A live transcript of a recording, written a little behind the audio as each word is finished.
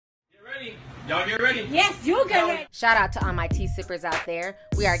Y'all get ready? Yes, you get ready. Shout out to all my tea sippers out there.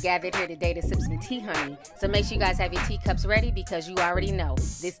 We are gathered here today to sip some tea, honey. So make sure you guys have your teacups ready because you already know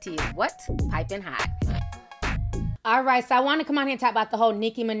this tea is what? Piping hot. All right, so I want to come on here and talk about the whole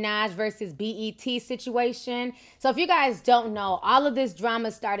Nicki Minaj versus BET situation. So if you guys don't know, all of this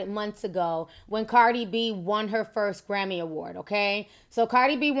drama started months ago when Cardi B won her first Grammy Award, okay? So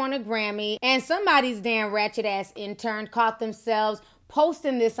Cardi B won a Grammy, and somebody's damn ratchet-ass intern caught themselves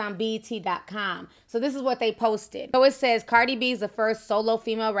posting this on BET.com. So this is what they posted. So it says, Cardi B is the first solo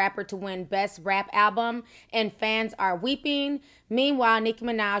female rapper to win Best Rap Album, and fans are weeping. Meanwhile, Nicki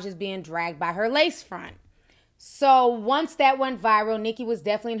Minaj is being dragged by her lace front. So once that went viral, Nicki was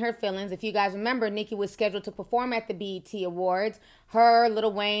definitely in her feelings. If you guys remember, Nicki was scheduled to perform at the BET Awards. Her,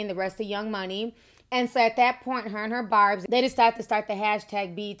 Lil Wayne, the rest of Young Money. And so at that point, her and her Barbs, they decided to start the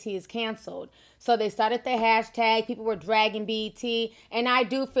hashtag BET is canceled. So they started the hashtag. People were dragging BET. And I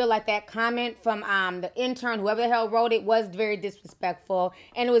do feel like that comment from the intern, whoever the hell wrote it, was very disrespectful.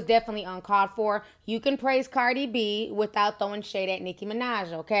 And it was definitely uncalled for. You can praise Cardi B without throwing shade at Nicki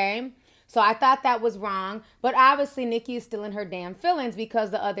Minaj, okay? So I thought that was wrong, but obviously Nicki is still in her damn feelings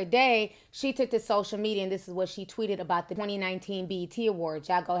because the other day she took to social media and this is what she tweeted about the 2019 BET Awards.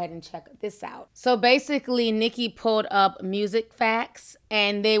 Y'all go ahead and check this out. So basically Nicki pulled up music facts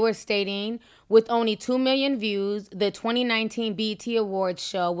and they were stating, with only 2 million views, the 2019 BET Awards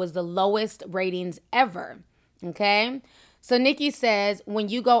show was the lowest ratings ever, okay? So Nicki says, when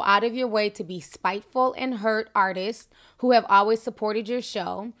you go out of your way to be spiteful and hurt artists who have always supported your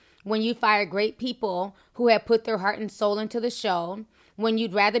show, when you fire great people who have put their heart and soul into the show, when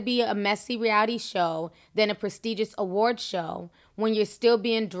you'd rather be a messy reality show than a prestigious award show, when you're still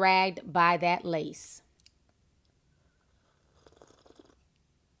being dragged by that lace.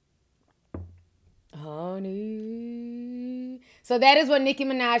 Honey. So that is what Nicki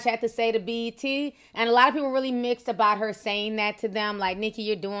Minaj had to say to BET. And a lot of people were really mixed about her saying that to them. Like, Nicki,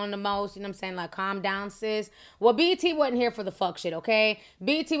 you're doing the most. You know what I'm saying? Like, calm down, sis. Well, BET wasn't here for the fuck shit, okay?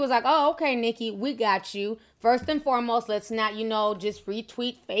 BET was like, oh, okay, Nicki, we got you. First and foremost, let's not, just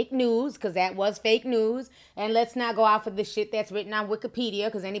retweet fake news, because that was fake news. And let's not go out for the shit that's written on Wikipedia,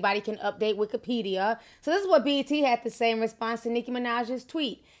 because anybody can update Wikipedia. So this is what BET had to say in response to Nicki Minaj's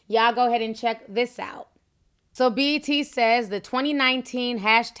tweet. Y'all go ahead and check this out. So BET says the 2019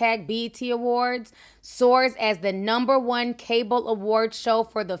 hashtag BET Awards soars as the #1 cable award show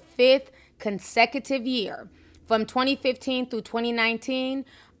for the 5th consecutive year. From 2015 through 2019,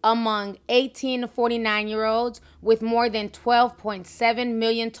 among 18 to 49-year-olds with more than 12.7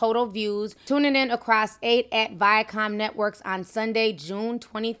 million total views, tuning in across 8 at Viacom networks on Sunday, June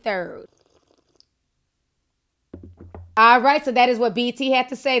 23rd. All right, so that is what BET had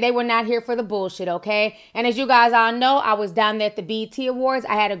to say. They were not here for the bullshit, okay? And as you guys all know, I was down there at the BET Awards.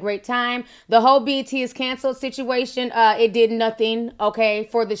 I had a great time. The whole BET is canceled situation, it did nothing, okay,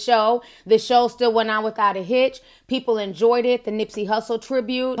 for the show. The show still went on without a hitch. People enjoyed it. The Nipsey Hussle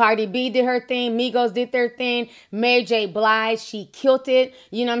tribute. Cardi B did her thing. Migos did their thing. Mary J. Blige, she killed it.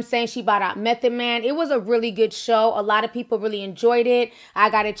 You know what I'm saying? She brought out Method Man. It was a really good show. A lot of people really enjoyed it. I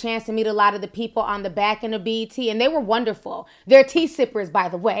got a chance to meet a lot of the people on the back end of BET, and they were wonderful. They're tea sippers, by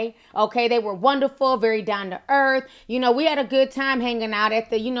the way. Okay, they were wonderful, very down to earth. We had a good time hanging out at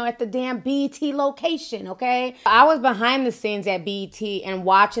the, at the damn BET location, okay? I was behind the scenes at BET and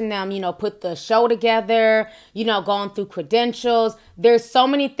watching them, put the show together, going through credentials. There's so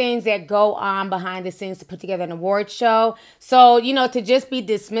many things that go on behind the scenes to put together an award show. So, to just be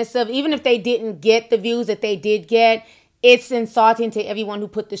dismissive, even if they didn't get the views that they did get, it's insulting to everyone who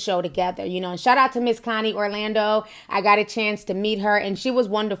put the show together, and shout out to Miss Connie Orlando. I got a chance to meet her and she was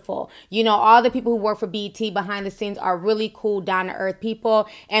wonderful. All the people who work for BET behind the scenes are really cool, down to earth people,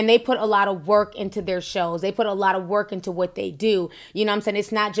 and they put a lot of work into their shows. They put a lot of work into what they do. You know what I'm saying?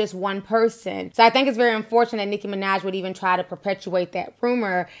 It's not just one person. So I think it's very unfortunate that Nicki Minaj would even try to perpetuate that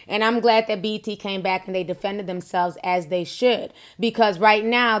rumor. And I'm glad that BET came back and they defended themselves as they should. Because right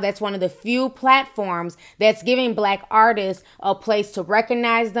now, that's one of the few platforms that's giving Black artists a place to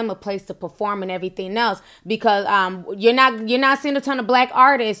recognize them, a place to perform and everything else, because you're not seeing a ton of Black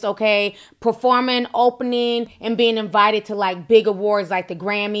artists, okay, performing, opening, and being invited to like big awards like the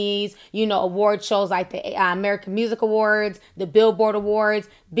Grammys, award shows like the American Music Awards, the Billboard Awards.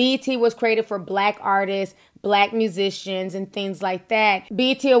 BET was created for Black artists, Black musicians and things like that.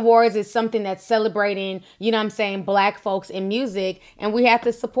 BET Awards is something that's celebrating, you know what I'm saying, Black folks in music, and we have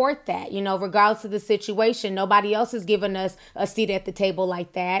to support that, you know, regardless of the situation. Nobody else is giving us a seat at the table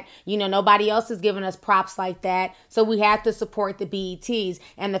like that. You know, nobody else is giving us props like that. So we have to support the BETs.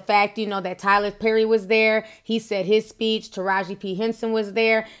 And the fact, you know, that Tyler Perry was there, he said his speech, Taraji P. Henson was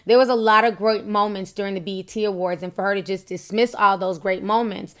there. There was a lot of great moments during the BET Awards, and for her to just dismiss all those great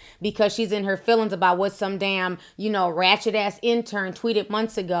moments because she's in her feelings about what some damn, you know, ratchet ass intern tweeted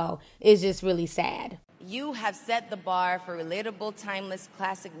months ago is just really sad. You have set the bar for relatable, timeless,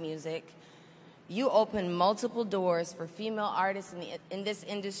 classic music. You opened multiple doors for female artists in this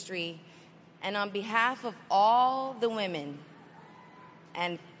industry. And on behalf of all the women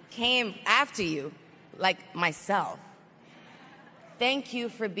and came after you, like myself, thank you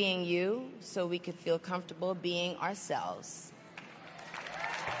for being you so we could feel comfortable being ourselves.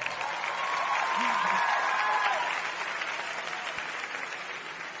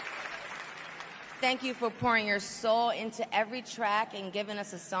 Thank you for pouring your soul into every track and giving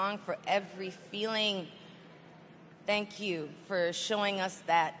us a song for every feeling. Thank you for showing us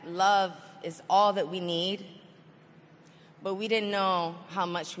that love is all that we need, but we didn't know how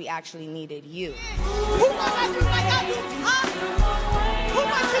much we actually needed you. Who gonna love you like I do, huh? Who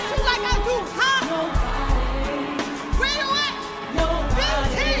gonna treat you like I do, huh? Where you at?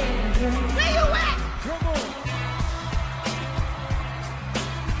 BT, where you at? Come on.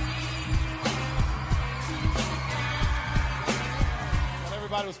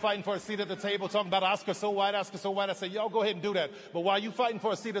 Everybody was fighting for a seat at the table, talking about Oscar so white, Oscar so white. I said, y'all go ahead and do that. But while you fighting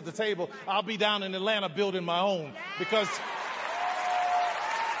for a seat at the table, I'll be down in Atlanta building my own. Because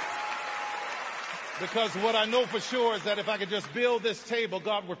what I know for sure is that if I could just build this table,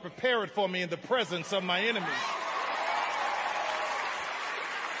 God would prepare it for me in the presence of my enemies.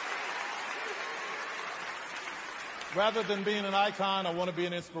 Rather than being an icon, I want to be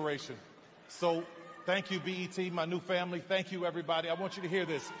an inspiration. So thank you, BET, my new family. Thank you, everybody. I want you to hear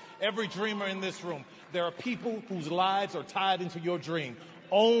this. Every dreamer in this room, there are people whose lives are tied into your dream.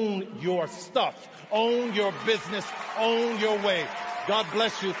 Own your stuff. Own your business. Own your way. God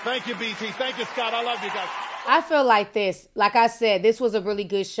bless you. Thank you, BET. Thank you, Scott. I love you guys. I feel like this, like I said, this was a really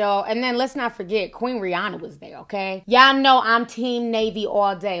good show. And then let's not forget, Queen Rihanna was there, okay? Y'all know I'm Team Navy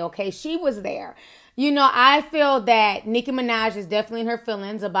all day, okay? She was there. You know, I feel that Nicki Minaj is definitely in her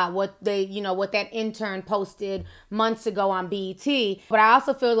feelings about what what that intern posted months ago on BET. But I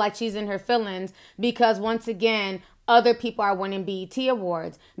also feel like she's in her feelings because, once again, other people are winning BET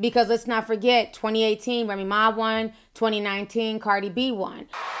Awards. Because let's not forget, 2018, Remy Ma won. 2019, Cardi B won.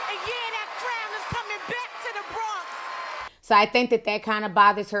 So I think that kind of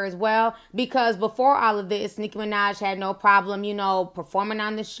bothers her as well, because before all of this, Nicki Minaj had no problem, you know, performing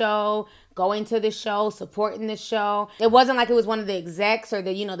on the show, going to the show, supporting the show. It wasn't like it was one of the execs or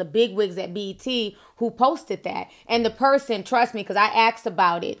the big wigs at BET who posted that. And the person, trust me, because I asked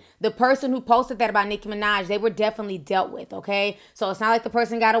about it, the person who posted that about Nicki Minaj, they were definitely dealt with, okay? So it's not like the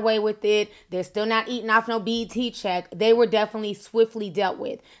person got away with it. They're still not eating off no BET check. They were definitely swiftly dealt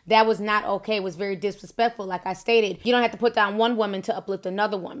with. That was not okay. It was very disrespectful. Like I stated, you don't have to put down one woman to uplift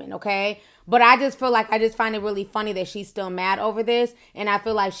another woman, okay? But I just feel like I just find it really funny that she's still mad over this. And I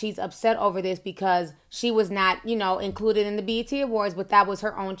feel like she's upset over this because she was not, included in the BET Awards, but that was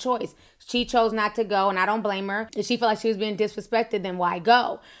her own choice. She chose not to go, and I don't blame her. If she felt like she was being disrespected, then why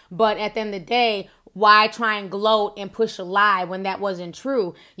go? But at the end of the day, why try and gloat and push a lie when that wasn't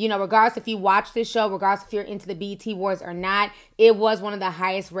true? Regardless if you watch this show, regardless if you're into the BET Awards or not, it was one of the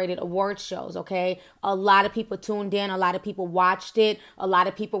highest rated award shows, okay? A lot of people tuned in. A lot of people watched it. A lot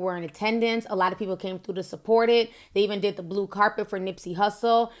of people were in attendance. A lot of people came through to support it. They even did the blue carpet for Nipsey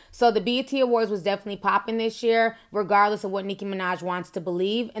Hussle. So the BET Awards was definitely popping this year, regardless of what Nicki Minaj wants to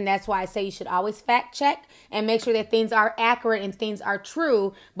believe. And that's why I say you should always fact check and make sure that things are accurate and things are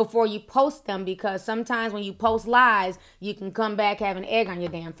true before you post them, because sometimes when you post lies, you can come back having egg on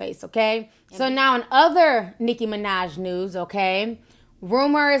your damn face, okay? So now in other Nicki Minaj news, okay,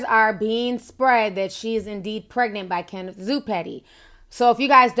 rumors are being spread that she is indeed pregnant by Kenneth Zuppetti. So if you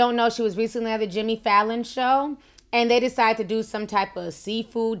guys don't know, she was recently at the Jimmy Fallon show, and they decided to do some type of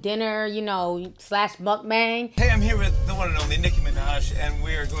seafood dinner, / mukbang. Hey, I'm here with the one and only Nicki Minaj, and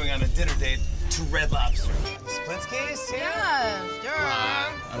we are going on a dinner date to Red Lobster. Splitskis? Yeah, sure.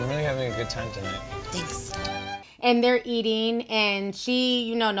 I'm really having a good time tonight. Thanks. And they're eating, and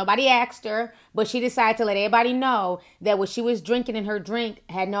she, nobody asked her, but she decided to let everybody know that what she was drinking in her drink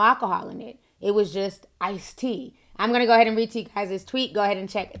had no alcohol in it. It was just iced tea. I'm going to go ahead and read to you guys this tweet. Go ahead and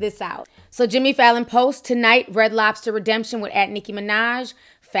check this out. So Jimmy Fallon posts tonight, Red Lobster redemption with @Nicki Minaj,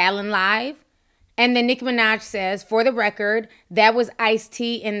 Fallon Live. And then Nicki Minaj says, for the record, that was iced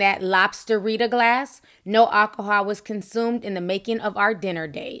tea in that lobsterita glass. No alcohol was consumed in the making of our dinner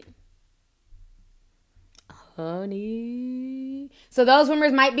date. Honey. So those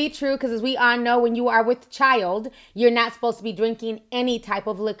rumors might be true because as we all know, when you are with child, you're not supposed to be drinking any type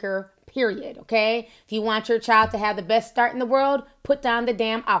of liquor, period, okay? If you want your child to have the best start in the world, put down the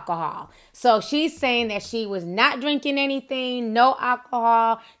damn alcohol. So she's saying that she was not drinking anything, no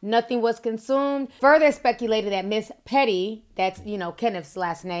alcohol, nothing was consumed. Further speculated that Miss Petty, that's, you know, Kenneth's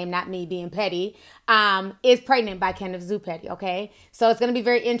last name, not me being petty, is pregnant by Kenneth Zupetty, okay? So it's going to be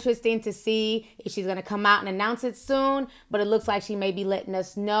very interesting to see if she's going to come out and announce it soon, but it looks like she may be letting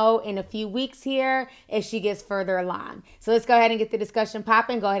us know in a few weeks here if she gets further along. So let's go ahead and get the discussion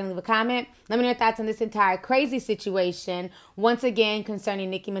popping. Go ahead and leave a comment. Let me know your thoughts on this entire crazy situation. Once again,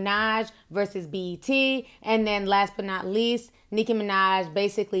 concerning Nicki Minaj versus BET. And then last but not least, Nicki Minaj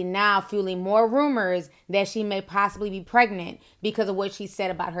basically now fueling more rumors that she may possibly be pregnant because of what she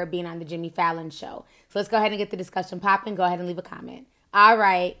said about her being on the Jimmy Fallon show. So let's go ahead and get the discussion popping. Go ahead and leave a comment. All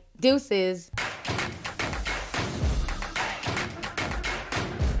right. Deuces.